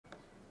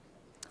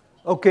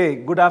Okay,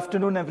 good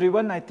afternoon,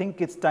 everyone. I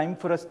think it's time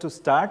for us to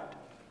start.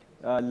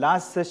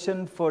 Last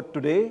session for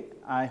today.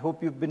 I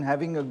hope you've been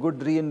having a good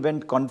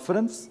reInvent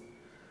conference.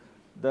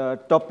 The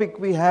topic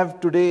we have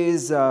today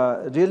is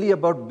really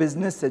about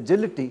business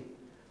agility,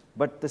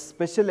 but the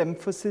special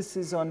emphasis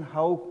is on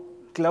how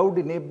cloud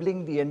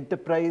enabling the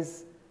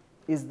enterprise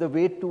is the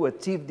way to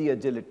achieve the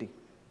agility.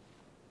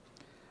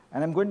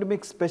 And I'm going to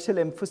make special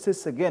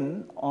emphasis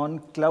again on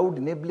cloud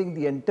enabling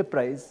the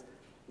enterprise.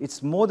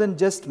 It's more than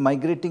just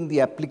migrating the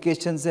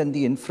applications and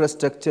the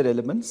infrastructure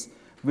elements.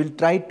 We'll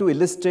try to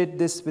illustrate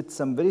this with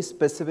some very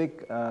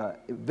specific,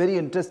 very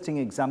interesting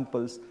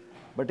examples.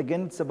 But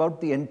again, it's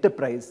about the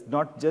enterprise,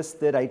 not just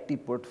their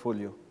IT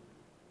portfolio.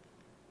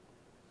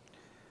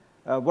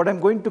 What I'm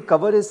going to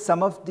cover is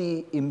some of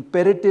the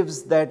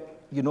imperatives that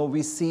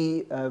we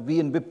see,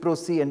 we in Wipro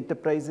see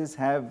enterprises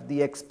have,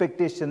 the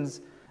expectations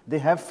they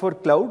have for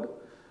cloud.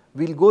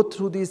 We'll go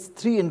through these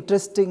three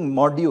interesting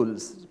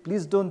modules.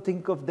 Please don't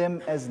think of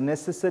them as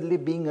necessarily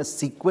being a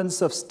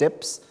sequence of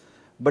steps,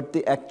 but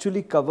they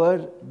actually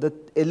cover the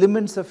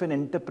elements of an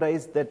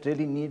enterprise that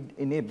really need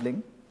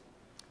enabling.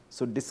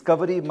 So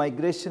discovery,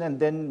 migration, and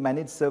then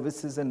managed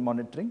services and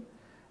monitoring.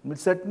 We'll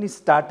certainly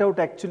start out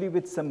actually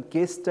with some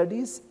case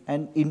studies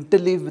and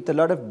interleave with a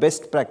lot of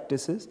best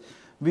practices.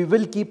 We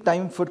will keep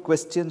time for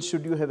questions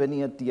should you have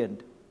any at the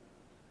end.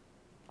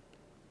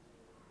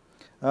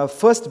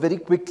 First, very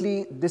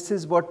quickly, this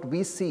is what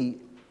we see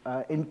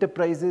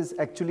enterprises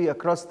actually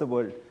across the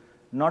world,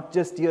 not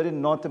just here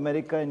in North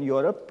America and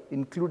Europe,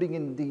 including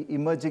in the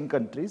emerging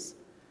countries.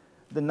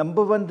 The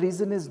number one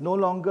reason is no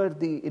longer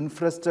the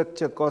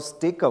infrastructure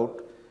cost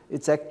takeout,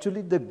 it's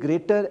actually the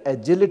greater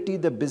agility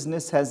the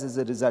business has as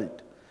a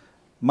result.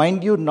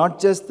 Mind you,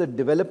 not just the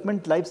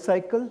development life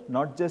cycle,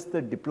 not just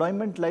the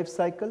deployment life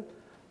cycle,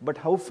 but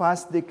how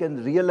fast they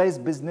can realize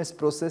business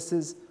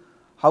processes,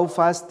 how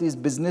fast these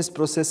business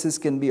processes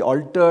can be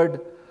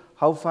altered,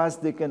 how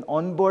fast they can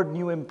onboard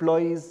new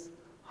employees,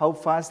 how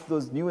fast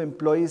those new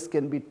employees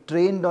can be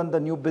trained on the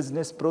new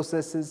business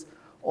processes.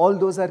 All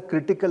those are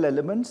critical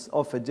elements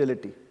of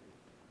agility.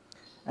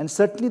 And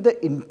certainly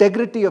the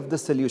integrity of the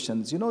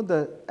solutions,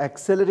 the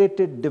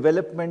accelerated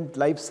development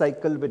life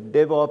cycle with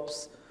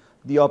DevOps,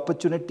 the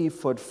opportunity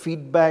for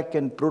feedback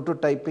and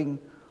prototyping,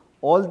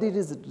 all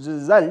these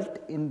result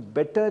in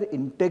better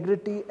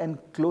integrity and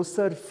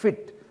closer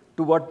fit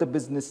to what the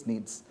business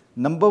needs.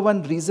 Number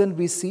one reason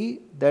we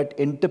see that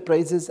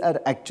enterprises are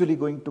actually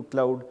going to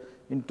cloud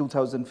in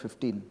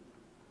 2015.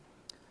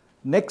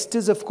 Next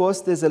is, of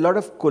course, there's a lot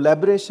of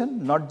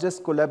collaboration, not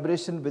just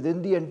collaboration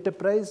within the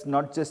enterprise,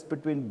 not just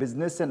between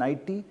business and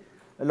IT,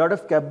 a lot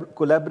of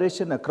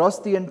collaboration across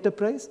the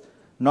enterprise,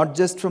 not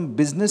just from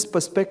business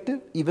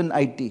perspective, even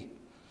IT.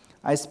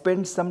 I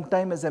spent some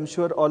time, as I'm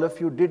sure all of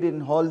you did,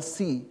 in Hall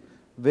C,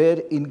 where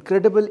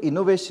incredible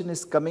innovation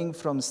is coming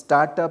from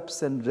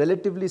startups and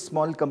relatively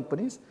small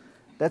companies.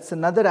 That's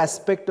another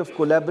aspect of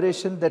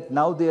collaboration that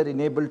now they are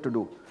enabled to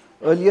do.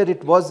 Earlier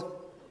it was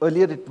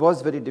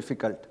very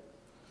difficult.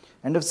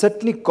 And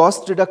certainly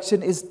cost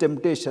reduction is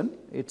temptation.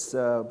 It's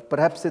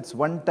perhaps it's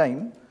one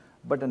time,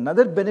 but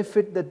another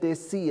benefit that they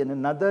see and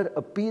another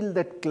appeal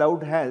that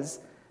cloud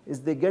has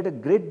is they get a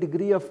great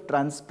degree of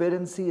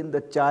transparency in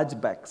the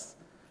chargebacks.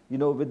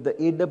 With the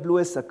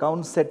AWS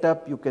account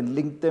setup, you can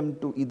link them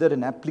to either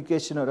an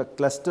application or a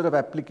cluster of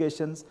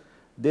applications.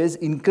 There's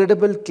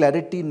incredible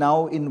clarity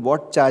now in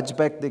what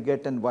chargeback they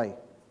get and why.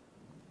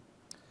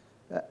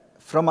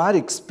 From our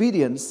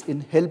experience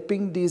in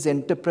helping these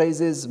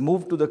enterprises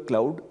move to the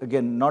cloud,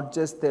 again, not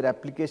just their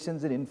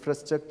applications and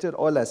infrastructure,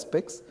 all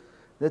aspects,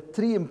 there are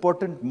three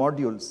important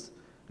modules.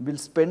 We'll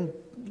spend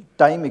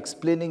time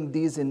explaining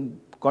these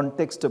in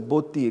context of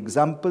both the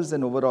examples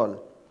and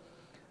overall.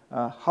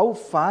 How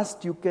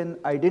fast you can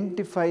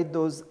identify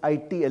those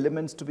IT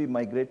elements to be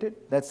migrated,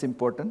 that's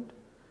important.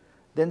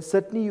 Then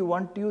certainly you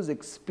want to use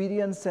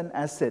experience and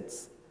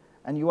assets,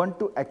 and you want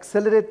to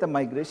accelerate the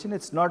migration.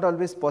 It's not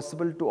always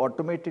possible to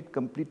automate it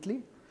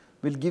completely.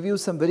 We'll give you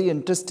some very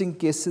interesting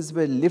cases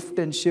where lift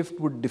and shift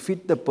would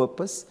defeat the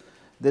purpose.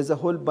 There's a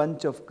whole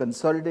bunch of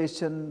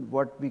consolidation,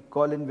 what we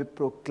call in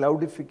Wipro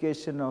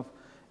cloudification, of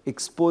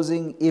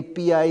exposing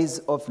APIs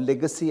of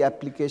legacy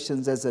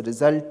applications as a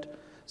result.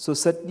 So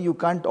certainly you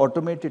can't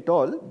automate it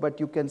all, but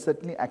you can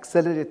certainly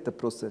accelerate the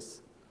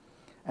process.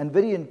 And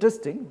very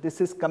interesting, this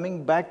is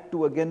coming back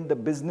to, again, the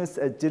business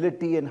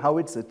agility and how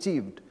it's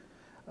achieved.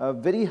 A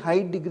very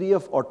high degree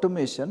of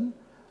automation,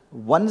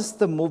 once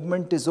the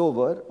movement is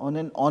over, on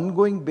an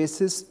ongoing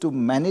basis to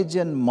manage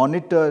and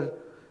monitor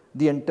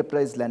the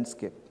enterprise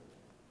landscape.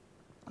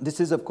 This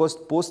is, of course,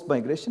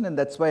 post-migration, and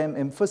that's why I'm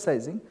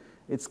emphasizing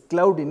it's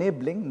cloud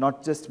enabling,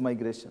 not just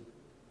migration.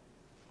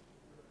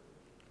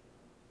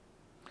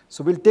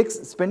 So we'll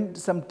spend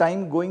some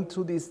time going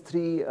through these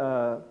three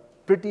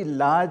pretty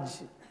large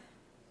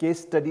case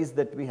studies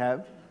that we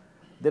have.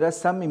 There are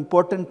some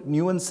important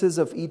nuances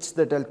of each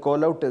that I'll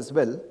call out as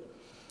well.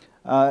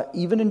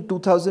 Even in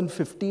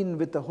 2015,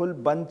 with a whole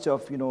bunch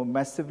of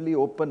massively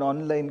open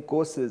online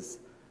courses,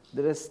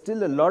 there are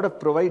still a lot of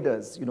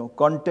providers,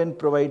 content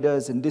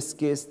providers, in this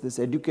case, this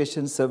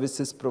education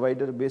services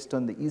provider based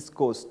on the East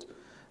Coast.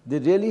 They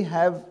really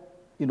have,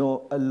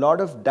 a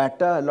lot of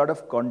data, a lot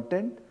of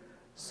content.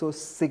 So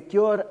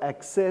secure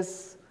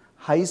access,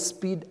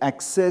 high-speed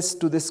access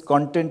to this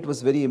content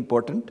was very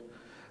important.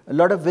 A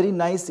lot of very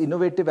nice,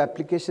 innovative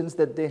applications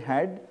that they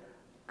had,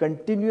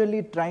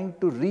 continually trying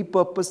to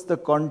repurpose the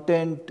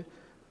content,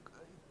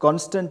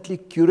 constantly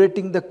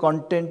curating the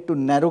content to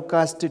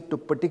narrowcast it to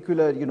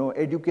particular,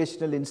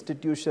 educational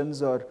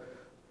institutions or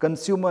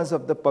consumers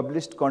of the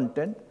published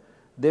content.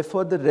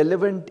 Therefore, the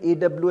relevant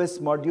AWS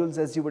modules,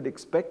 as you would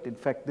expect, in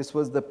fact, this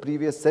was the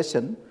previous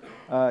session,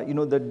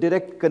 the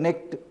Direct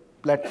Connect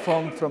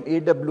platform from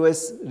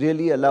AWS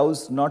really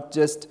allows not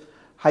just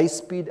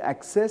high-speed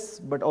access,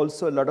 but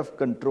also a lot of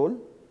control.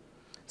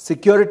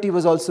 Security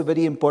was also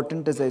very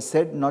important, as I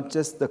said, not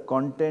just the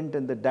content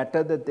and the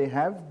data that they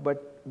have,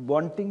 but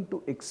wanting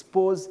to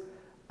expose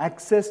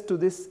access to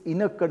this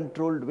in a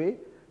controlled way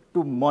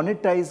to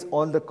monetize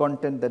all the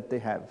content that they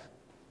have.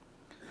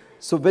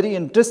 So very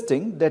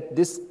interesting that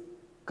this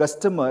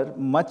customer,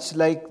 much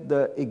like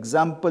the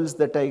examples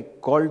that I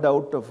called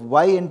out of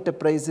why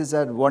enterprises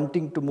are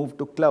wanting to move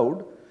to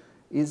cloud,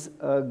 is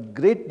a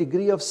great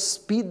degree of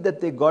speed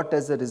that they got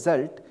as a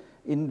result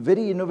in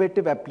very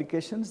innovative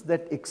applications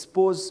that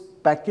expose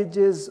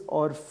packages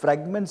or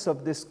fragments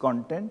of this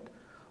content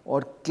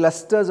or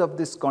clusters of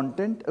this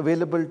content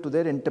available to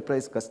their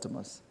enterprise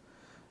customers.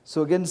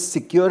 So again,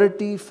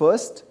 security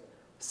first,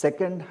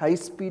 second,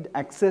 high-speed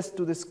access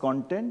to this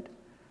content,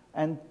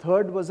 and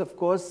third was, of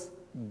course,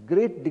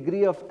 great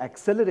degree of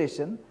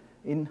acceleration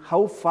in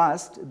how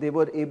fast they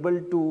were able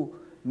to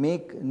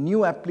make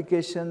new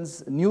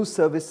applications, new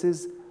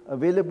services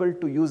available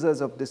to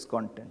users of this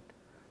content.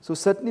 So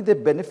certainly they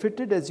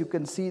benefited. As you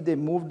can see, they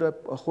moved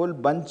up a whole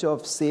bunch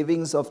of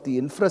savings of the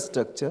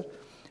infrastructure,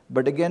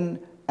 but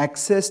again,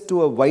 access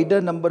to a wider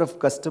number of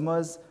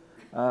customers,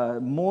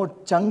 more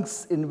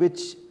chunks in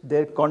which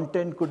their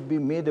content could be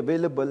made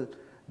available.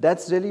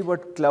 That's really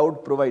what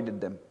cloud provided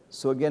them.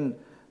 So again,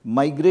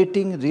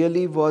 migrating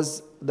really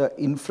was the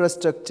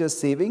infrastructure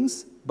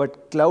savings,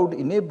 but cloud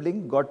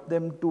enabling got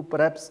them to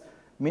perhaps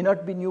may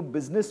not be new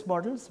business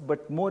models,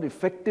 but more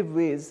effective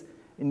ways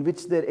in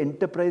which their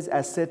enterprise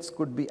assets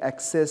could be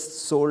accessed,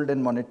 sold,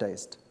 and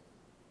monetized.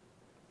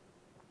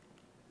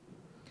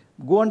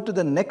 Go on to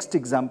the next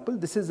example.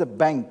 This is a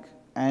bank.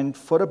 And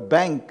for a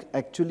bank,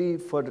 actually,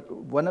 for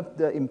one of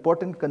the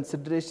important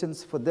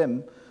considerations for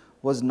them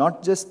was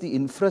not just the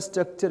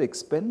infrastructure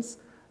expense,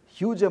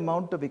 huge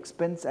amount of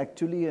expense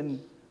actually in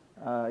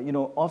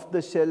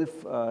off-the-shelf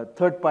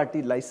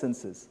third-party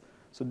licenses.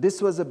 So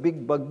this was a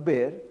big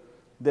bugbear.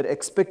 Their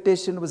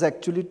expectation was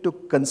actually to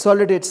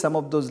consolidate some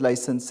of those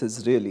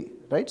licenses really,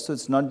 right? So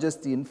it's not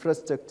just the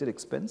infrastructure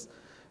expense.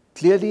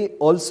 Clearly,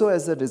 also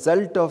as a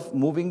result of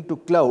moving to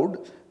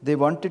cloud, they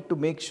wanted to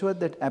make sure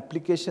that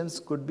applications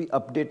could be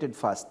updated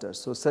faster.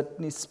 So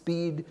certainly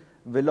speed,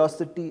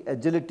 velocity,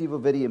 agility were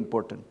very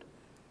important.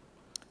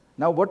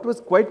 Now, what was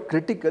quite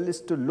critical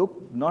is to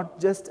look not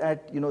just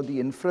at the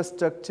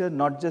infrastructure,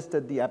 not just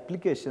at the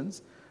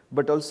applications,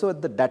 but also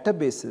at the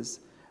databases.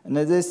 And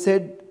as I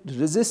said,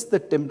 resist the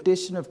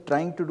temptation of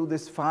trying to do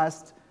this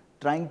fast,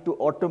 trying to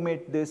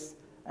automate this,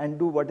 and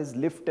do what is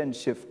lift and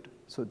shift.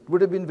 So it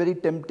would have been very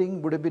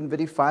tempting, would have been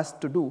very fast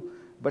to do,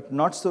 but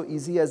not so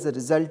easy as a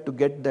result to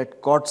get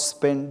that cost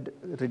spend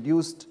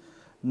reduced,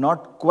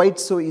 not quite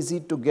so easy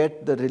to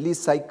get the release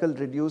cycle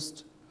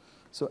reduced.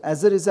 So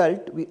as a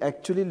result, we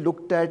actually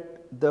looked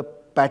at the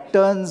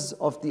patterns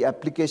of the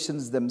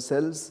applications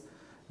themselves,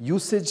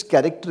 usage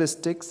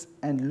characteristics,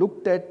 and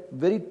looked at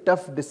very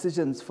tough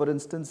decisions. For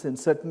instance, in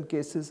certain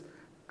cases,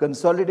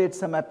 consolidate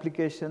some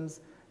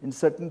applications, in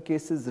certain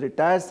cases,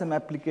 retire some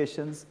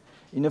applications.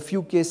 In a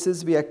few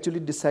cases, we actually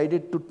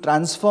decided to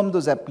transform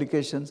those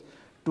applications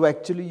to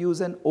actually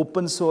use an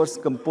open source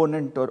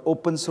component or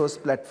open source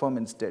platform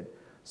instead.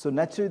 So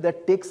naturally,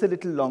 that takes a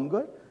little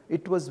longer.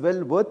 It was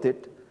well worth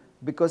it,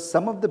 because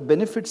some of the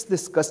benefits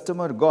this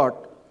customer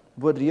got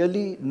were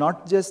really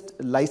not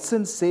just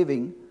license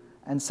saving,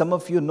 and some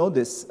of you know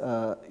this,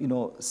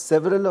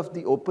 several of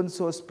the open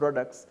source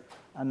products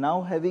are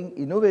now having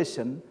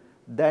innovation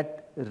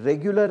that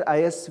regular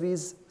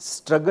ISVs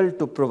struggle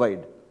to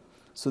provide.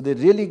 So they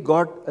really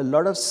got a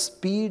lot of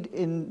speed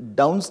in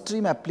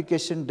downstream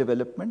application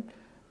development,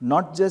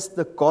 not just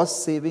the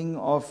cost saving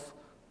of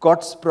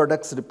COTS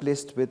products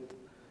replaced with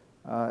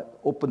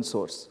open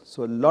source.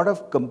 So a lot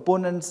of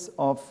components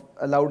of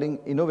allowing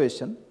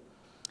innovation.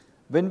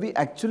 When we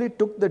actually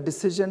took the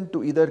decision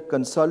to either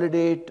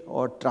consolidate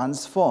or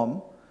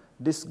transform,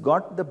 this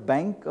got the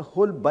bank a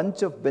whole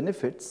bunch of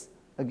benefits,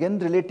 again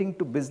relating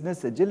to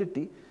business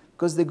agility,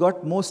 because they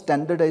got more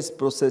standardized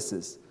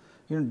processes.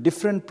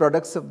 Different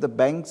products of the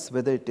banks,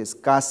 whether it is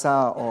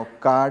CASA or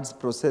cards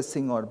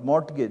processing or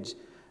mortgage,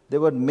 there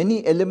were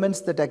many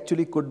elements that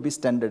actually could be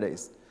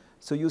standardized.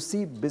 So you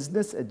see,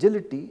 business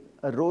agility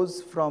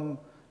arose from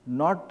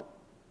not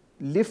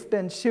lift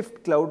and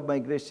shift cloud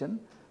migration,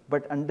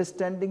 but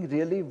understanding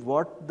really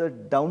what the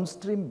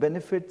downstream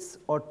benefits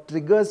or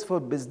triggers for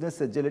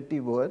business agility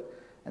were,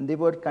 and they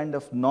were kind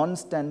of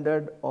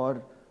non-standard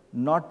or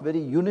not very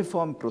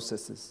uniform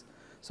processes.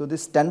 So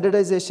this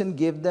standardization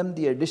gave them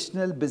the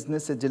additional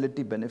business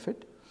agility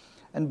benefit.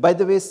 And by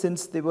the way,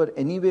 since they were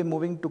anyway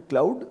moving to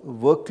cloud,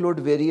 workload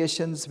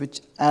variations,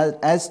 which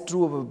as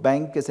true of a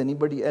bank as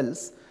anybody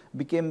else,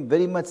 became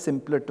very much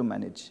simpler to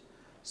manage.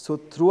 So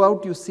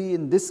throughout you see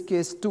in this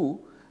case too,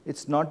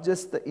 it's not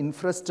just the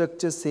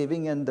infrastructure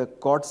saving and the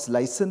COTS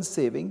license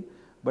saving,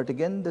 but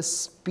again the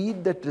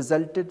speed that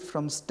resulted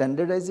from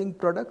standardizing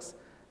products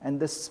and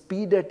the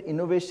speed at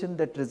innovation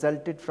that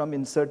resulted from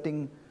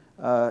inserting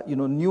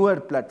newer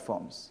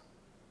platforms.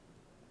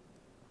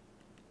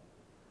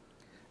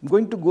 I'm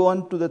going to go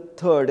on to the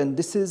third, and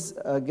this is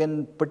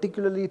again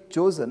particularly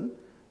chosen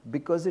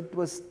because it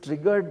was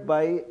triggered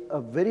by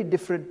a very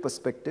different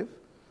perspective.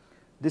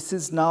 This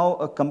is now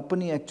a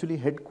company actually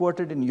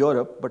headquartered in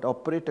Europe but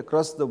operate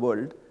across the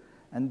world,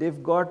 and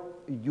they've got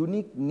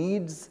unique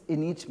needs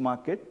in each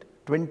market,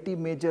 20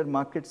 major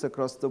markets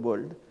across the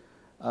world,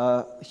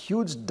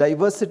 huge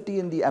diversity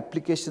in the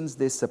applications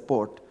they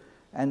support,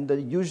 and the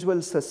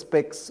usual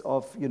suspects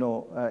of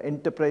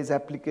enterprise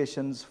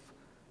applications,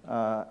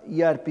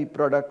 ERP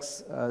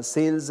products,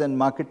 sales and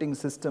marketing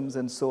systems,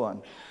 and so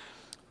on.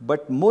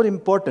 But more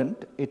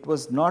important, it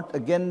was not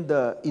again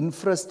the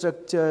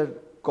infrastructure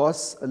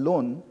costs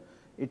alone,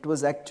 it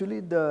was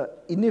actually the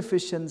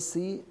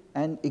inefficiency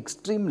and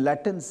extreme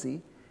latency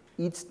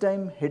each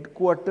time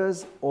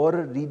headquarters or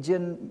a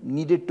region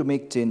needed to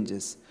make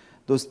changes.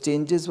 Those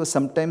changes were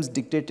sometimes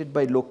dictated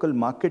by local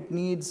market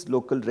needs,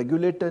 local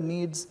regulator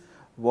needs,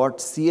 what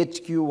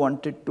CHQ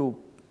wanted to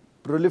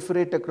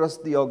proliferate across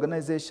the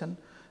organization.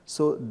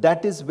 So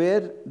that is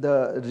where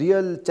the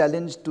real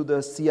challenge to the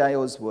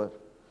CIOs were.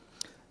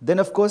 Then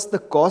of course the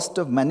cost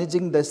of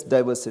managing this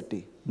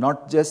diversity,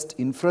 not just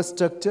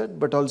infrastructure,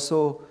 but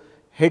also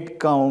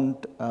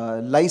headcount,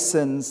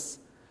 license,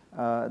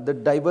 the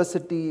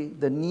diversity,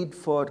 the need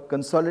for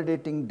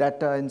consolidating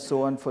data and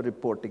so on for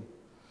reporting.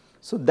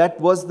 So that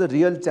was the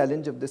real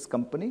challenge of this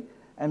company.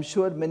 I'm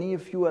sure many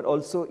of you are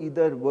also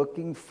either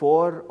working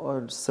for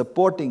or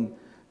supporting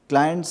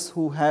clients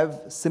who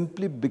have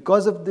simply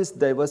because of this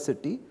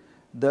diversity,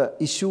 the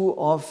issue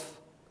of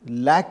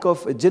lack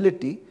of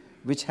agility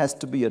which has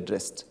to be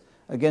addressed.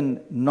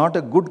 Again, not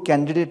a good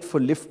candidate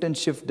for lift and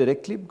shift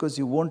directly because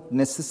you won't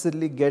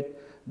necessarily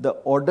get the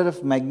order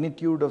of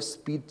magnitude of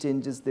speed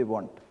changes they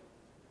want.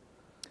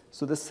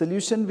 So the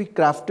solution we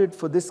crafted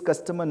for this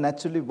customer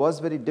naturally was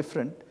very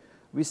different.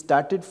 We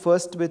started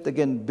first with,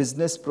 again,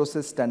 business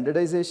process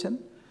standardization.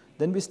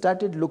 Then we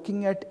started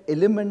looking at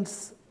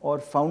elements or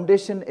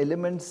foundation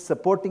elements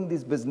supporting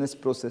these business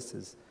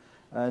processes.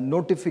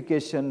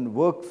 Notification,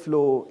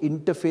 workflow,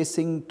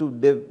 interfacing to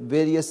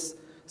various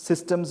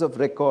systems of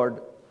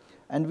record.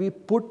 And we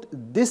put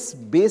this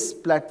base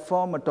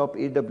platform atop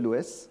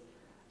AWS.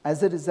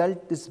 As a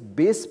result, this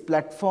base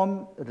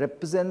platform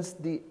represents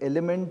the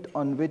element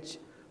on which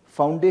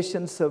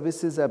foundation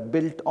services are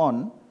built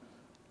on.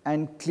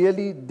 And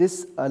clearly,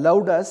 this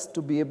allowed us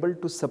to be able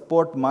to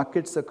support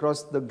markets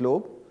across the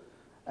globe,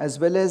 as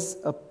well as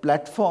a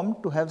platform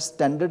to have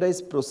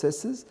standardized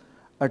processes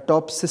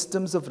atop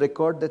systems of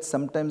record that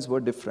sometimes were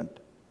different.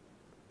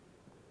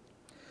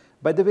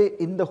 By the way,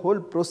 in the whole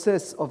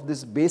process of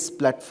this base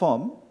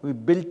platform, we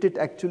built it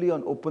actually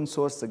on open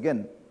source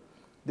again.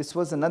 This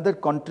was another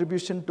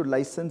contribution to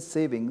license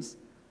savings,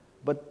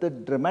 but the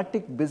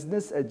dramatic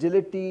business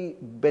agility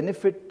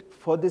benefit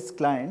for this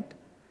client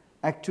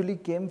actually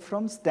came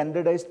from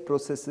standardized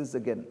processes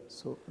again.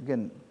 So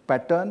again,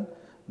 pattern,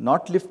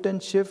 not lift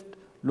and shift,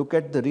 look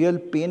at the real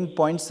pain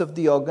points of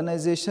the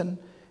organization,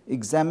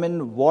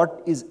 examine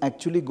what is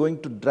actually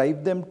going to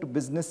drive them to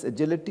business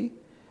agility,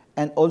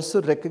 and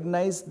also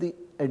recognize the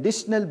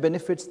additional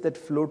benefits that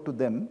flow to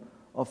them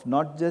of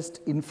not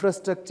just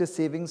infrastructure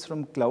savings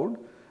from cloud,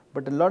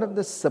 but a lot of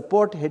the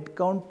support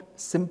headcount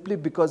simply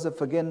because of,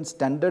 again,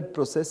 standard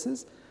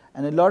processes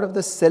and a lot of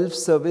the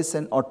self-service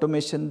and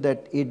automation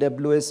that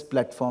AWS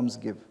platforms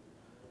give.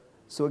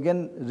 So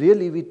again,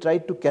 really we try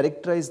to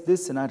characterize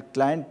this, and our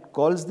client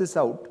calls this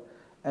out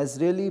as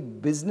really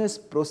business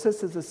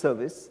process as a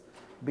service,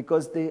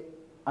 because they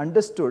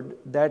understood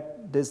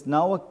that there's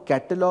now a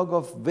catalog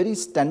of very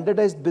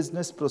standardized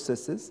business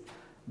processes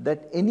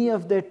that any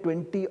of their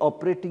 20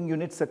 operating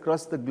units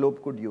across the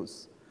globe could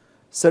use.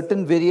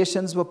 Certain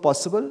variations were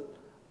possible,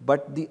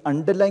 but the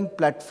underlying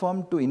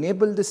platform to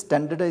enable this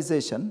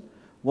standardization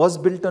was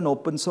built on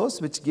open source,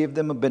 which gave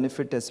them a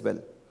benefit as well.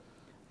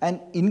 And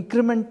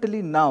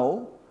incrementally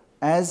now,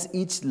 as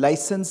each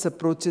license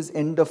approaches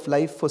end of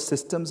life for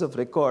systems of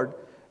record,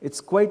 it's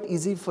quite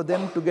easy for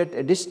them to get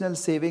additional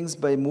savings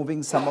by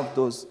moving some of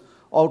those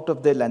out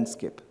of their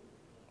landscape.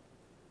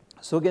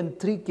 So again,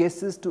 3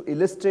 cases to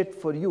illustrate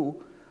for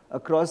you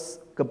across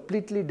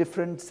completely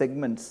different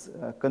segments,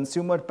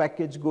 consumer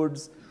packaged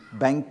goods,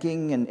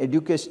 banking and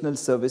educational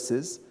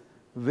services,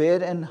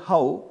 where and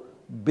how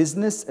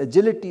business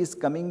agility is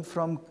coming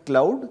from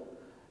cloud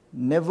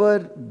never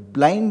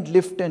blind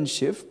lift and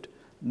shift,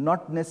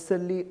 not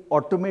necessarily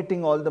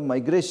automating all the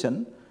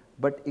migration,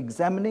 but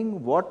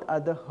examining what are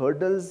the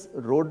hurdles,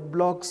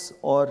 roadblocks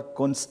or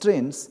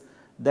constraints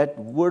that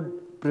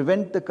would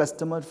prevent the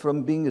customer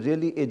from being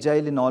really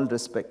agile in all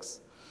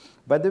respects.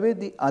 By the way,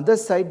 the other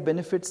side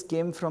benefits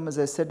came from, as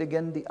I said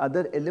again, the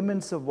other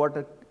elements of what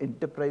an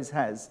enterprise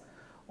has.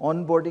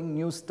 Onboarding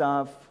new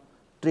staff,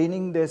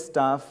 training their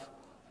staff,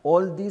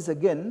 all these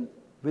again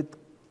with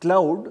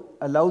cloud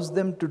allows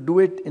them to do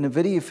it in a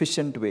very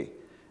efficient way.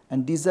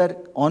 And these are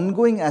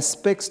ongoing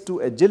aspects to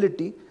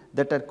agility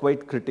that are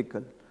quite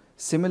critical.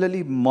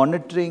 Similarly,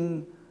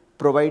 monitoring,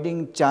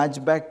 providing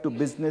chargeback to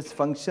business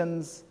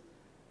functions,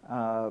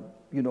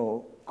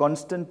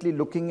 constantly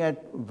looking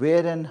at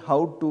where and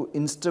how to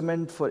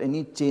instrument for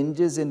any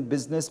changes in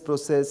business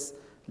process,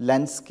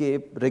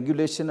 landscape,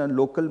 regulation and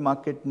local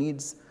market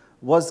needs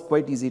was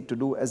quite easy to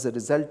do as a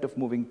result of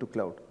moving to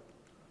cloud.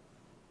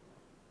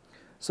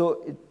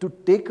 So to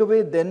take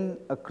away then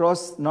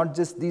across not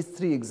just these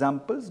three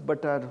examples,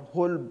 but our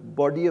whole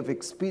body of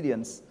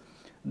experience,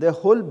 there are a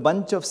whole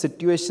bunch of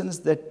situations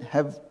that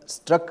have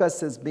struck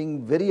us as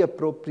being very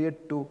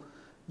appropriate to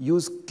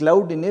use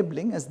cloud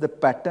enabling as the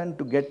pattern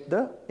to get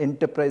the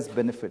enterprise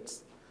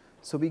benefits.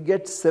 So we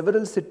get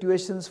several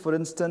situations, for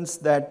instance,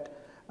 that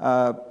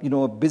a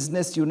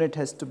business unit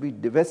has to be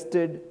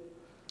divested.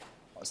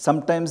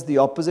 Sometimes the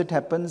opposite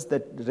happens,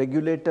 that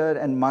regulator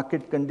and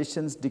market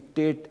conditions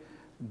dictate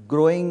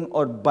growing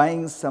or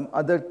buying some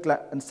other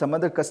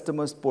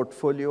customer's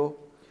portfolio.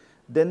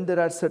 Then there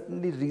are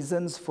certainly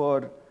reasons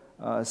for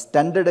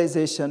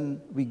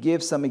standardization. We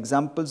gave some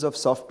examples of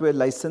software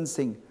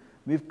licensing.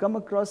 We've come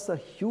across a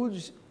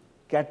huge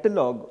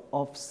catalog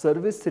of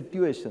service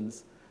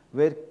situations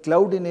where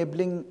cloud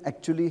enabling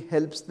actually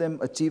helps them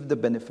achieve the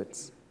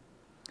benefits.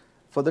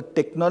 For the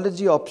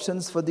technology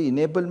options for the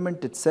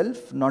enablement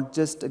itself, not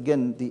just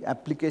again the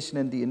application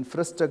and the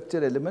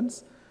infrastructure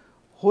elements,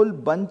 whole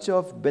bunch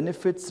of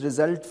benefits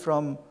result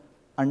from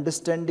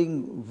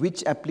understanding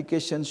which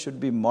applications should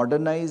be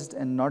modernized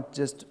and not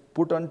just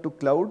put onto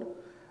cloud,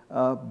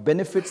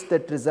 benefits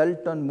that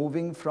result on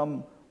moving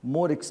from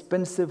more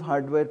expensive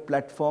hardware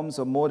platforms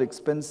or more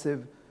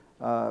expensive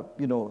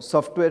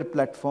software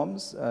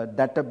platforms,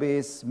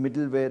 database,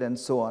 middleware and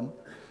so on.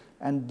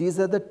 And these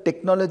are the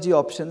technology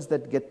options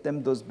that get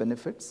them those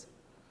benefits.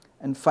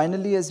 And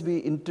finally, as we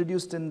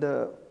introduced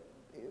to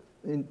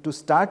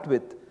start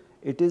with,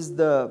 it is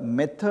the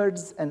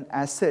methods and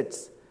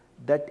assets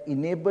that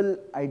enable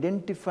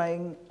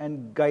identifying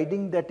and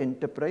guiding that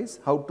enterprise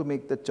how to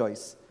make the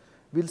choice.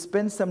 We'll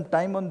spend some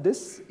time on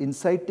this.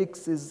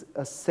 Insightix is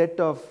a set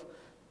of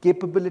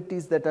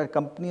capabilities that our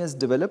company has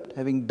developed,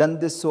 having done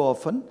this so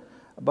often,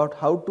 about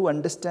how to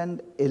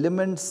understand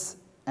elements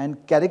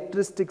and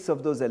characteristics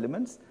of those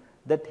elements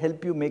that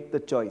help you make the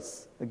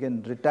choice.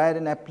 Again, retire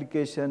an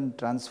application,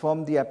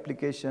 transform the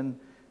application,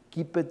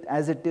 keep it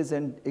as it is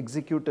and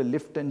execute a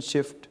lift and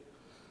shift.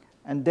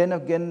 And then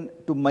again,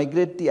 to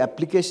migrate the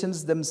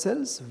applications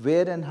themselves,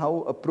 where and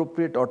how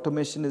appropriate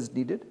automation is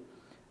needed.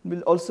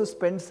 We'll also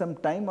spend some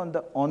time on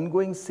the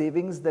ongoing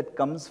savings that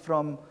comes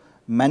from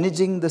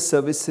managing the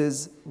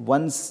services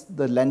once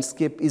the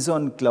landscape is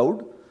on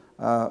cloud,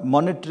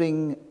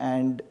 monitoring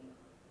and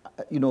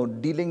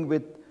dealing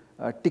with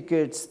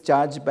tickets,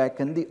 chargeback,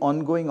 and the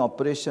ongoing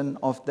operation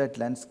of that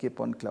landscape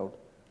on cloud.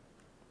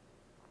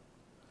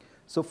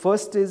 So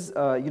first is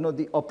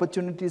the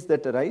opportunities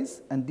that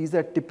arise, and these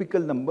are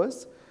typical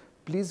numbers.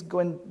 Please go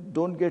and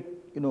don't get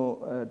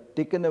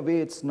taken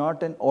away. It's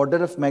not an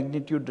order of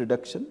magnitude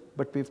reduction,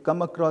 but we've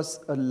come across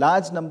a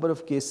large number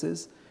of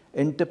cases,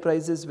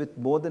 enterprises with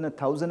more than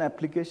 1,000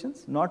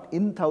 applications, not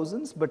in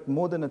thousands, but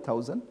more than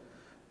 1,000.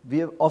 We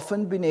have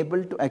often been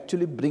able to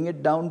actually bring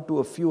it down to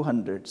a few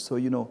hundred. So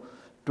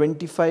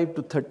 25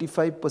 to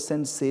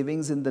 35%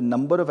 savings in the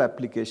number of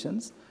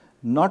applications,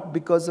 not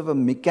because of a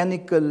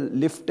mechanical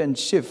lift and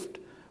shift,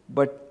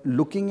 but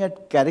looking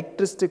at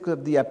characteristics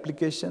of the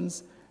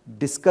applications,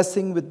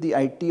 discussing with the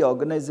IT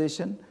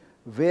organization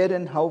where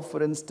and how,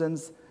 for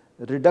instance,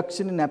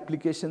 reduction in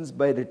applications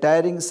by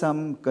retiring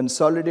some,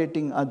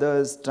 consolidating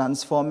others,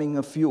 transforming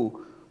a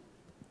few.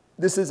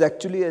 This is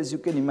actually, as you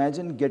can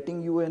imagine,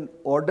 getting you an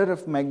order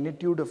of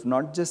magnitude of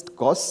not just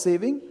cost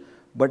saving,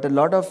 but a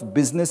lot of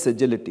business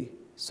agility.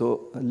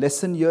 So a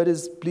lesson here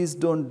is please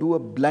don't do a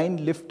blind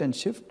lift and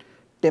shift.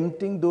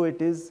 Tempting though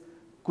it is,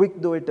 quick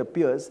though it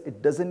appears,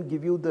 it doesn't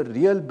give you the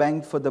real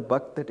bang for the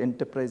buck that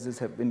enterprises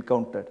have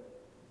encountered.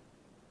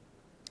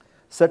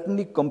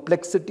 Certainly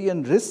complexity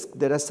and risk,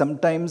 there are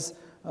sometimes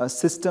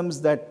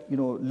systems that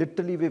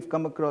literally we've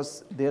come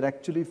across, they're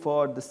actually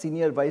for the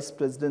senior vice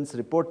president's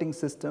reporting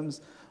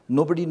systems.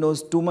 Nobody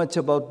knows too much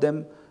about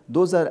them.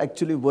 Those are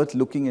actually worth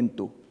looking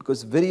into,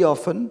 because very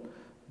often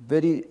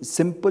very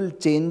simple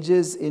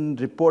changes in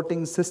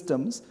reporting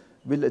systems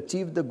will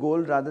achieve the goal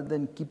rather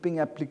than keeping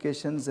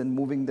applications and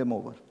moving them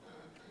over.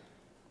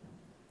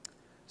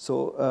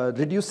 So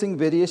reducing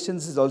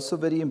variations is also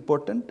very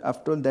important.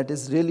 After all, that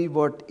is really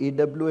what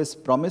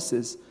AWS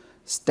promises,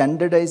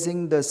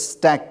 standardizing the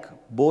stack,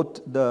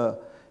 both the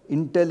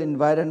Intel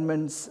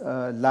environments,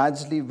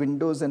 largely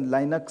Windows and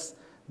Linux,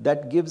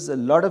 that gives a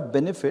lot of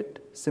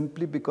benefit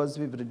simply because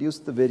we've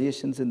reduced the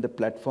variations in the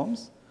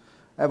platforms.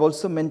 I've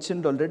also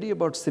mentioned already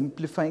about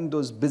simplifying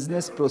those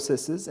business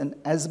processes and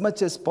as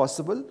much as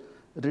possible,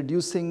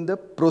 reducing the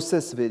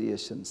process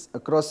variations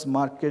across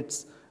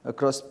markets,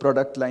 across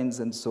product lines,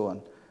 and so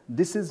on.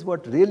 This is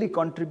what really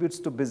contributes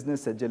to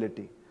business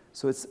agility.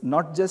 So it's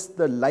not just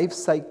the life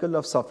cycle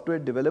of software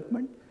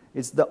development,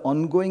 it's the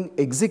ongoing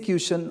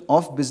execution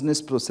of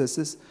business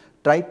processes.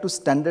 Try to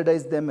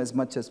standardize them as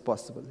much as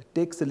possible. It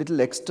takes a little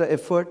extra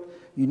effort.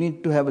 You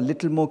need to have a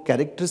little more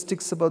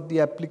characteristics about the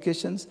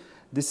applications.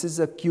 This is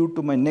a cue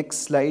to my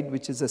next slide,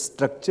 which is a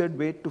structured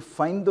way to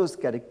find those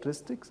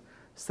characteristics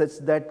such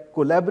that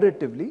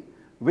collaboratively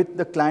with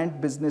the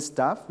client business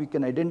staff, we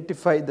can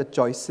identify the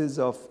choices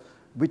of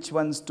which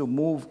ones to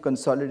move,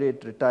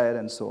 consolidate, retire,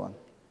 and so on.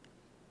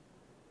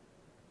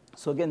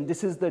 So again,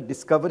 this is the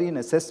discovery and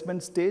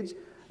assessment stage.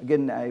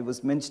 Again, I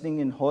was mentioning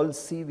in Hall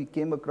C, we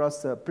came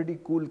across a pretty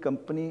cool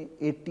company,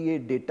 ATA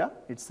Data.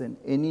 It's an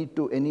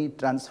any-to-any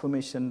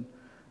transformation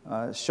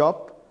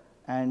shop.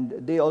 And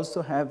they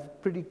also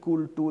have pretty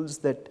cool tools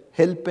that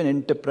help an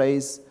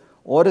enterprise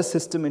or a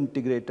system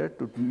integrator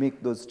to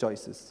make those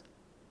choices.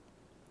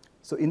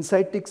 So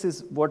Insightix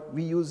is what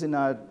we use in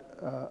our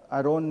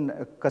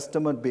own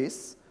customer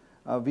base.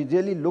 We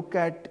really look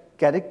at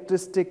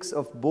characteristics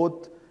of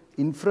both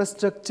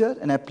infrastructure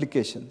and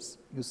applications.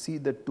 You see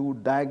the two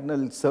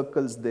diagonal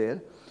circles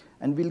there.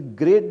 And we'll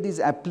grade these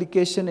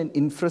application and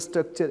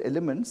infrastructure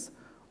elements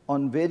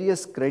on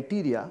various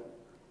criteria.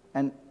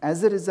 And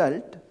as a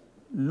result,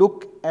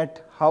 look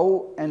at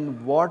how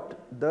and what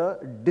the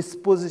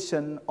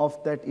disposition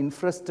of that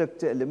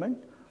infrastructure element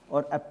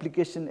or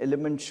application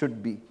element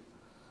should be.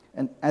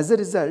 And as a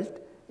result,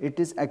 it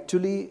is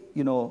actually,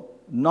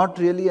 not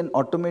really an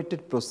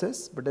automated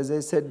process, but as I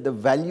said, the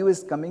value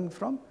is coming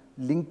from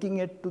linking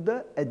it to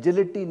the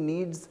agility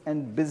needs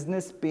and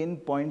business pain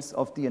points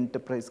of the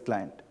enterprise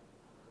client.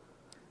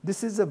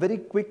 This is a very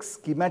quick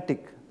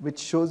schematic which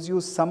shows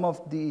you some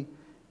of the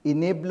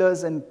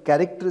enablers and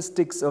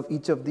characteristics of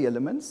each of the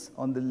elements.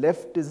 On the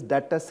left is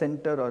data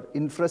center or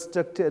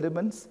infrastructure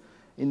elements.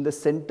 In the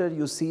center,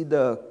 you see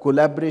the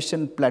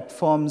collaboration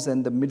platforms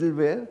and the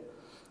middleware.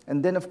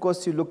 And then, of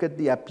course, you look at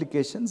the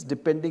applications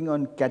depending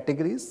on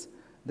categories.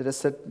 There are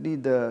certainly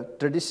the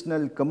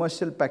traditional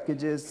commercial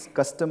packages,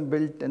 custom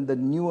built, and the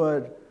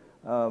newer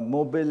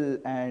mobile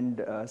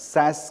and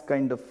SaaS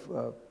kind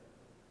of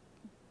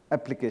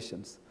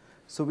applications.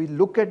 So we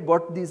look at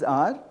what these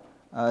are.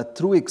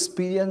 Through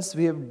experience,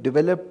 we have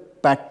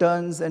developed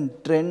patterns and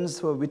trends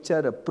for which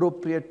are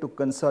appropriate to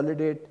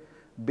consolidate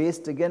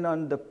based again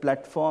on the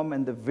platform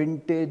and the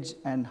vintage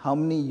and how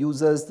many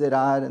users there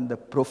are and the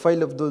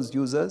profile of those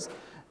users.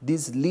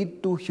 These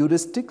lead to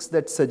heuristics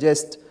that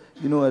suggest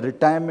a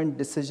retirement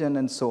decision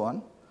and so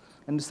on.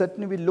 And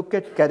certainly we look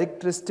at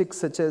characteristics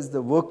such as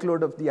the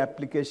workload of the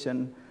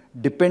application,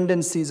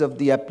 dependencies of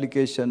the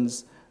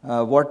applications,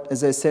 what,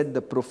 as I said,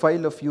 the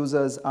profile of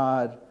users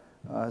are,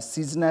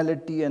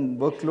 seasonality and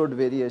workload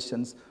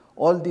variations,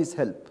 all these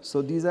help.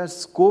 So these are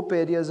scope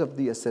areas of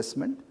the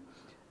assessment.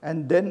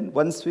 And then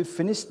once we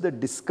finish the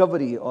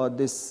discovery or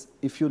this,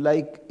 if you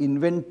like,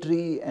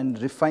 inventory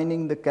and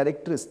refining the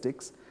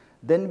characteristics,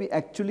 then we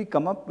actually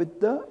come up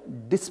with the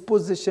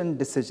disposition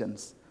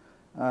decisions.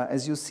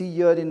 As you see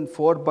here in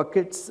 4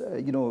 buckets,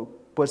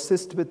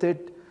 persist with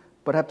it,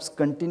 perhaps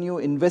continue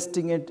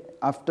investing it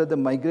after the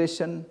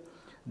migration.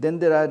 Then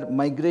there are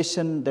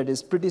migration that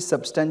is pretty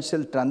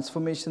substantial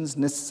transformations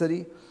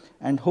necessary,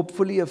 and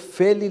hopefully a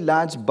fairly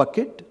large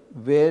bucket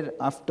where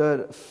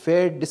after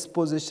fair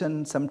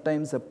disposition,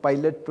 sometimes a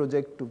pilot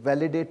project to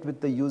validate with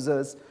the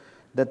users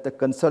that the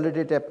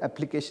consolidated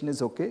application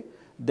is okay,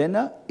 then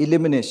a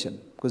elimination,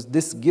 because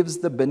this gives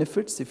the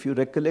benefits, if you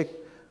recollect,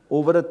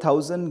 over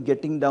 1,000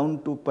 getting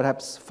down to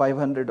perhaps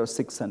 500 or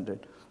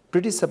 600.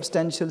 Pretty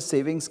substantial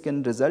savings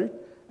can result,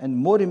 and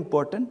more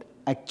important,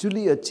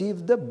 actually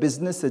achieve the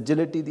business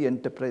agility the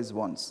enterprise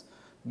wants.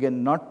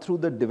 Again, not through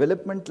the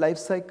development life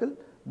cycle,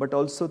 but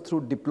also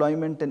through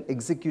deployment and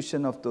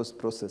execution of those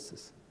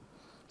processes.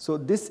 So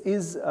this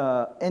is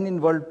an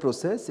involved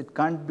process. It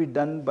can't be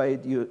done by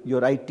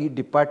your IT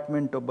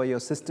department or by your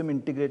system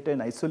integrator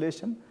in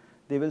isolation.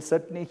 They will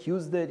certainly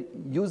use their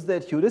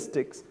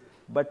heuristics,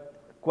 but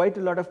quite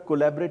a lot of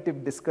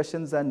collaborative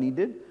discussions are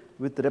needed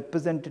with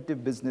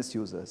representative business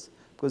users,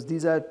 because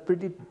these are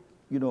pretty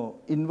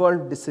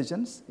involved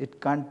decisions.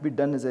 It can't be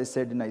done, as I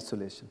said, in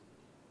isolation.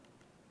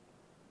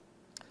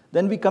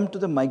 Then we come to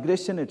the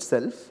migration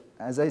itself.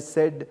 As I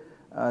said,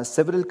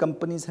 several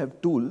companies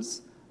have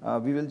tools.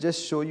 We will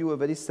just show you a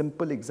very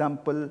simple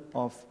example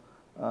of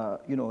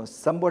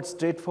somewhat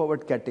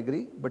straightforward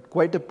category, but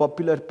quite a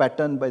popular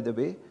pattern, by the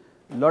way.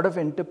 A lot of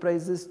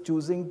enterprises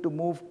choosing to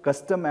move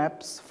custom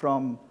apps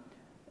from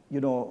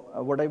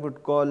what I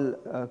would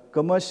call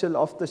commercial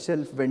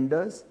off-the-shelf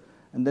vendors,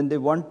 and then they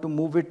want to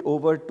move it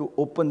over to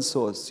open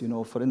source,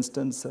 for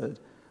instance,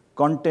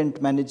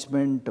 content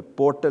management, a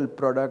portal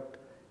product.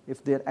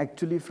 If they're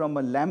actually from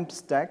a LAMP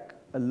stack,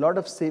 a lot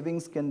of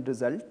savings can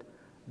result.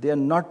 They are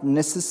not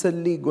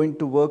necessarily going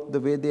to work the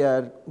way they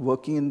are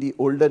working in the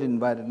older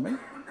environment.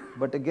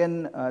 But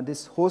again,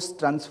 this host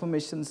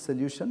transformation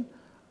solution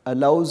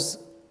allows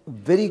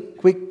very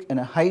quick and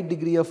a high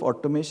degree of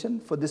automation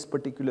for this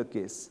particular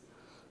case.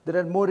 There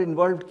are more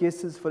involved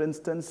cases. For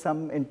instance,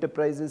 some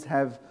enterprises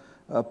have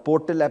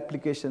portal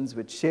applications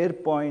with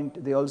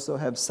SharePoint. They also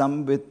have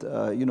some with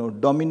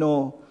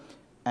Domino.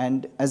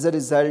 And as a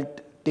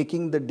result,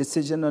 taking the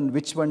decision on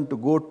which one to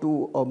go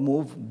to or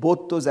move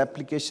both those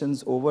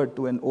applications over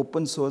to an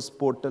open source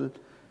portal,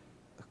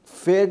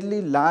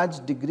 fairly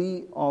large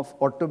degree of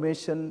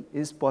automation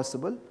is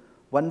possible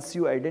once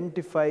you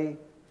identify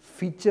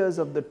features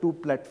of the two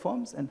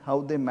platforms and how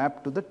they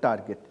map to the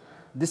target.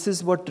 This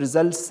is what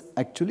results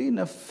actually in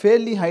a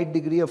fairly high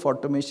degree of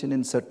automation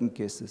in certain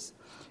cases.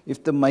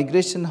 If the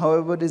migration,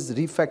 however, is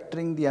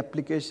refactoring the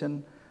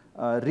application,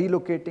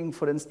 relocating,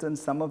 for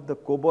instance, some of the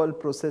COBOL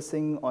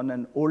processing on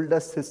an older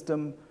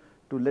system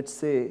to, let's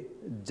say,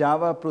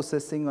 Java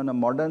processing on a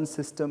modern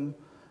system,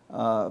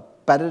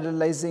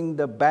 parallelizing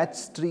the batch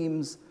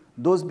streams,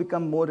 those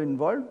become more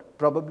involved.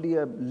 Probably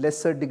a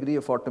lesser degree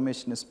of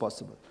automation is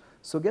possible.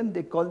 So again,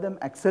 they call them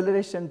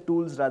acceleration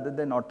tools rather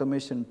than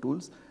automation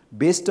tools,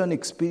 based on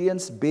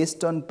experience,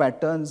 based on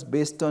patterns,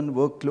 based on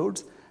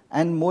workloads,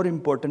 and more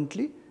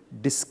importantly,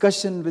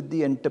 discussion with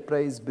the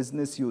enterprise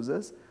business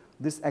users.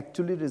 This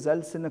actually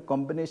results in a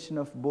combination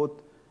of both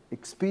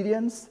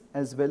experience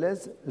as well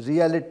as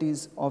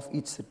realities of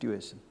each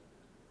situation.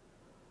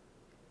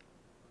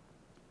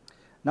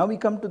 Now we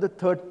come to the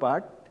third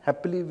part.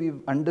 Happily,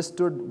 we've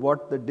understood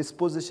what the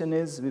disposition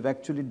is. We've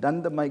actually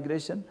done the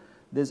migration.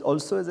 There's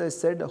also, as I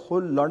said, a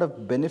whole lot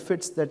of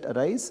benefits that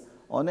arise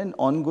on an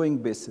ongoing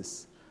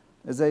basis.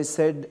 As I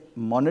said,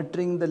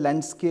 monitoring the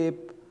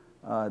landscape,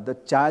 the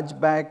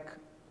chargeback,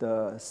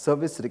 the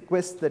service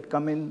requests that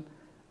come in,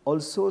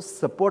 also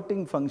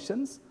supporting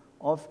functions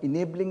of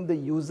enabling the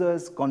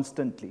users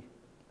constantly,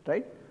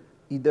 right?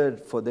 Either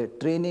for their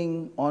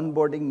training,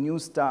 onboarding new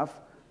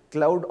staff.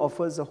 Cloud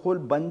offers a whole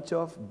bunch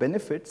of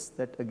benefits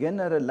that again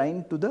are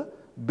aligned to the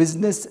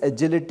business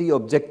agility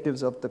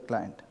objectives of the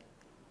client.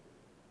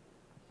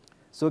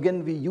 So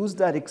again, we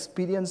used our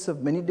experience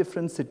of many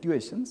different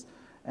situations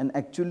and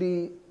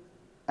actually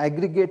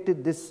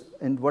aggregated this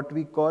in what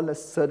we call a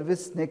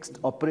service next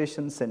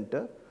operation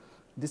center.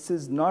 This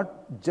is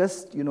not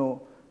just,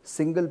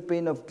 single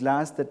pane of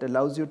glass that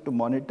allows you to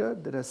monitor.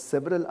 There are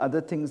several other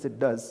things it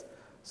does.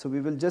 So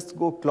we will just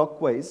go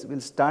clockwise.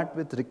 We'll start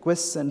with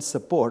requests and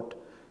support.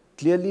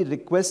 Clearly,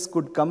 requests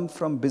could come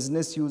from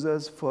business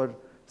users for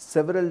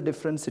several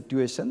different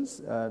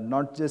situations,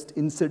 not just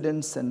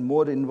incidents and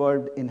more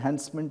involved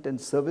enhancement and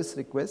service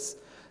requests.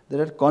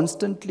 There are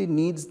constantly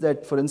needs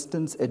that, for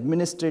instance,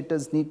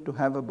 administrators need to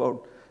have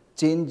about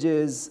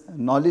changes,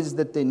 knowledge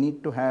that they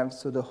need to have.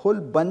 So the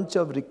whole bunch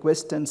of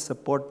request and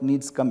support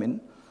needs come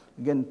in.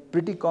 Again,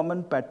 pretty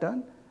common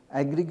pattern,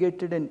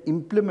 aggregated and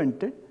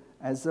implemented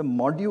as a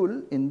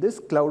module in this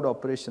cloud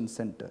operations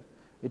center.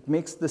 It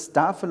makes the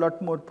staff a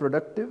lot more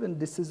productive, and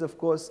this is, of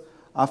course,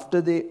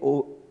 after they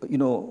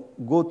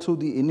go through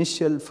the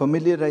initial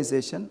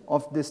familiarization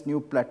of this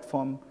new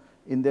platform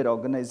in their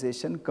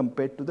organization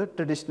compared to the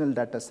traditional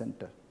data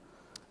center.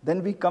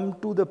 Then we come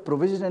to the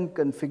provision and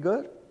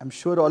configure. I'm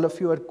sure all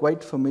of you are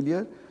quite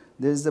familiar.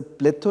 There is a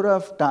plethora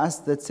of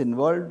tasks that's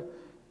involved.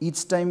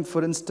 Each time,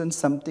 for instance,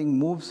 something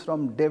moves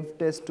from dev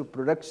test to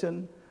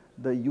production,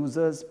 the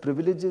user's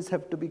privileges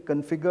have to be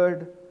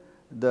configured.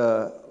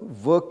 The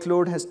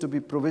workload has to be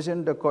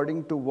provisioned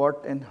according to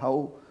what and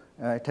how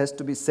it has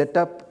to be set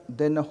up.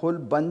 Then a whole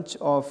bunch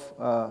of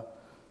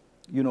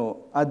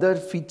other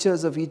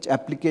features of each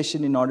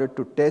application in order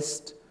to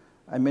test.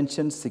 I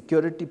mentioned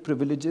security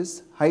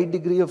privileges. High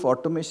degree of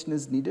automation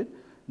is needed.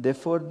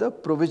 Therefore, the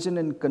provision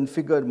and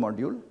configure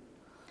module.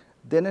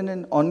 Then on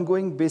an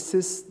ongoing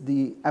basis,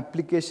 the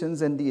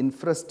applications and the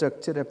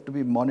infrastructure have to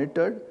be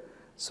monitored.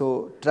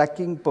 So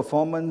tracking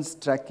performance,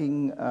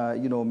 tracking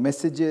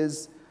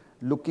messages,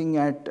 looking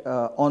at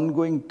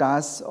ongoing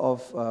tasks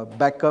of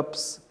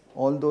backups,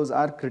 all those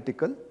are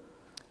critical.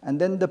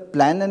 And then the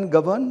plan and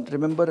govern.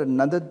 Remember,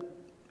 another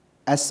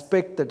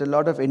aspect that a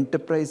lot of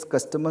enterprise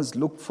customers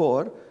look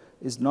for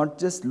is not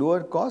just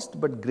lower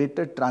cost, but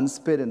greater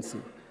transparency.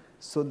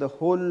 So the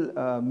whole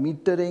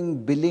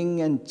metering,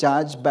 billing, and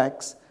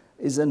chargebacks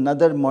is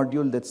another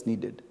module that's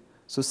needed.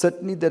 So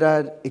certainly there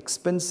are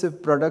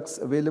expensive products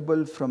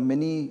available from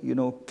many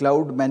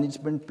cloud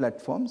management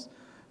platforms,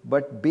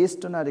 but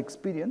based on our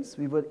experience,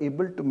 we were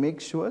able to make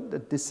sure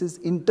that this is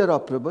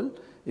interoperable.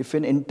 If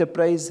an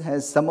enterprise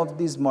has some of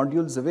these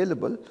modules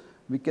available,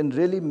 we can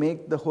really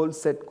make the whole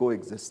set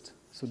coexist.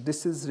 So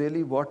this is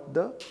really what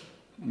the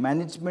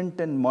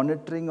management and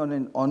monitoring on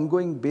an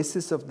ongoing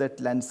basis of that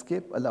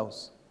landscape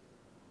allows.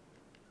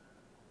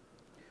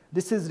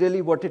 This is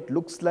really what it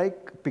looks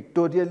like.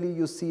 Pictorially,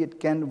 you see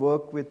it can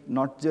work with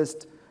not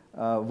just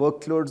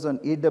workloads on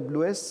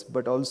AWS,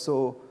 but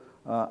also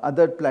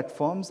other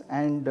platforms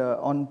and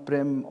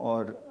on-prem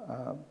or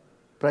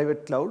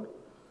private cloud.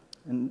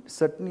 And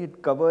certainly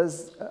it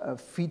covers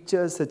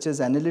features such as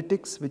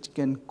analytics, which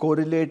can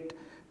correlate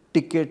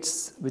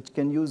tickets, which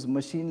can use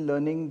machine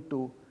learning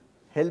to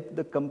help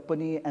the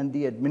company and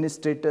the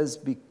administrators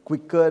be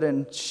quicker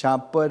and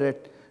sharper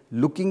at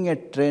looking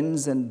at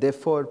trends and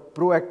therefore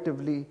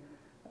proactively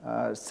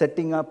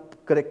setting up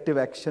corrective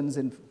actions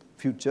in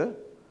future.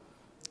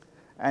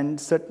 And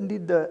certainly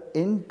the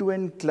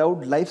end-to-end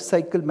cloud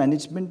lifecycle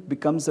management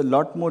becomes a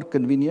lot more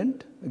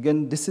convenient.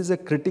 Again, this is a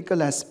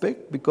critical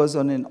aspect because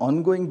on an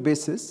ongoing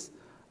basis,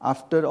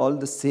 after all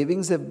the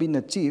savings have been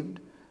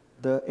achieved,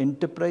 the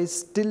enterprise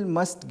still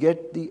must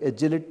get the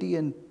agility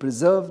and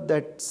preserve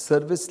that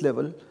service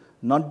level,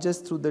 not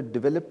just through the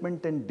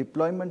development and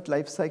deployment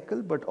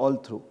lifecycle, but all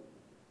through.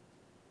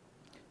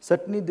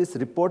 Certainly this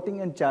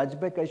reporting and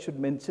chargeback, I should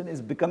mention, is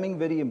becoming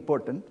very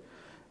important.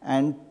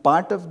 And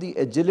part of the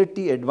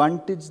agility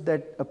advantage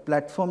that a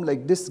platform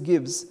like this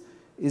gives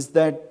is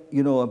that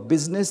a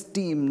business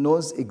team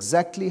knows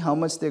exactly how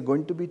much they're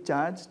going to be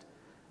charged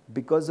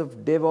because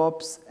of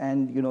DevOps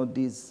and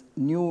these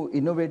new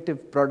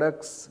innovative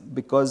products,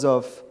 because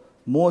of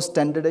more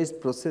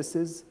standardized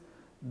processes.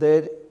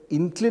 Their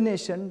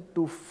inclination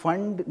to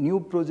fund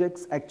new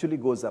projects actually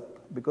goes up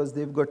because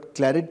they've got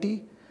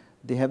clarity,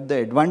 they have the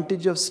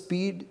advantage of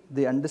speed,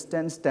 they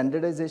understand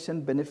standardization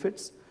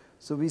benefits.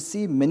 So we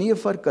see many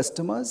of our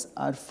customers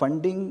are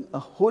funding a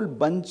whole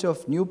bunch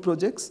of new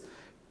projects,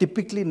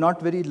 typically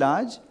not very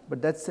large,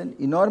 but that's an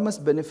enormous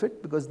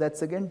benefit because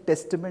that's again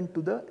testament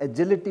to the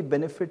agility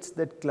benefits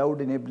that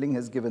cloud enabling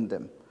has given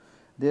them.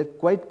 They're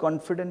quite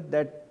confident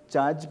that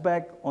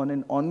chargeback on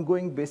an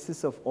ongoing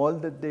basis of all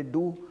that they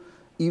do,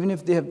 even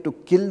if they have to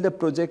kill the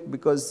project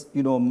because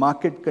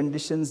market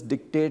conditions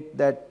dictate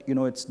that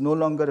it's no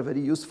longer a very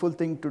useful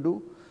thing to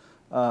do.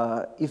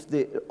 If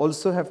they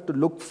also have to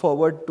look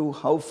forward to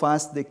how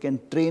fast they can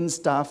train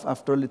staff,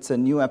 after all it's a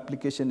new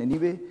application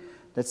anyway,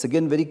 that's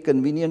again very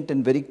convenient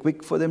and very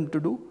quick for them to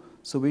do.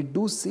 So we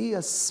do see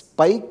a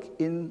spike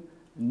in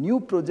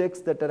new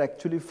projects that are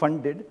actually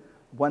funded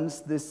once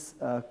this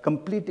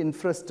complete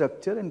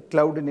infrastructure and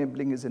cloud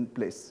enabling is in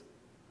place.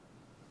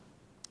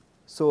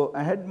 So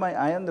I had my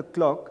eye on the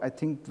clock. I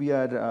think we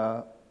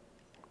are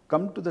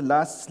come to the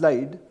last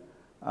slide.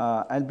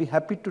 I'll be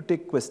happy to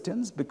take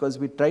questions because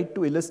we tried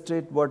to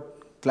illustrate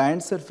what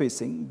clients are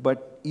facing,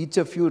 but each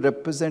of you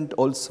represent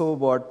also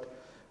what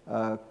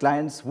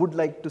clients would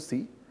like to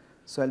see.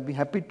 So I'll be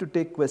happy to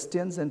take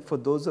questions, and for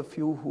those of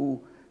you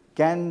who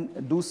can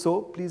do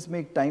so, please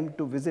make time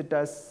to visit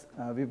us.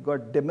 We've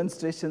got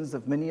demonstrations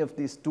of many of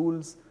these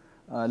tools.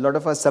 A lot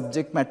of our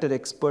subject matter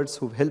experts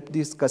who've helped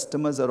these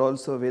customers are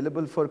also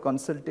available for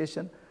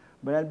consultation,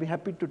 but I'll be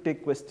happy to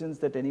take questions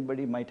that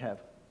anybody might have.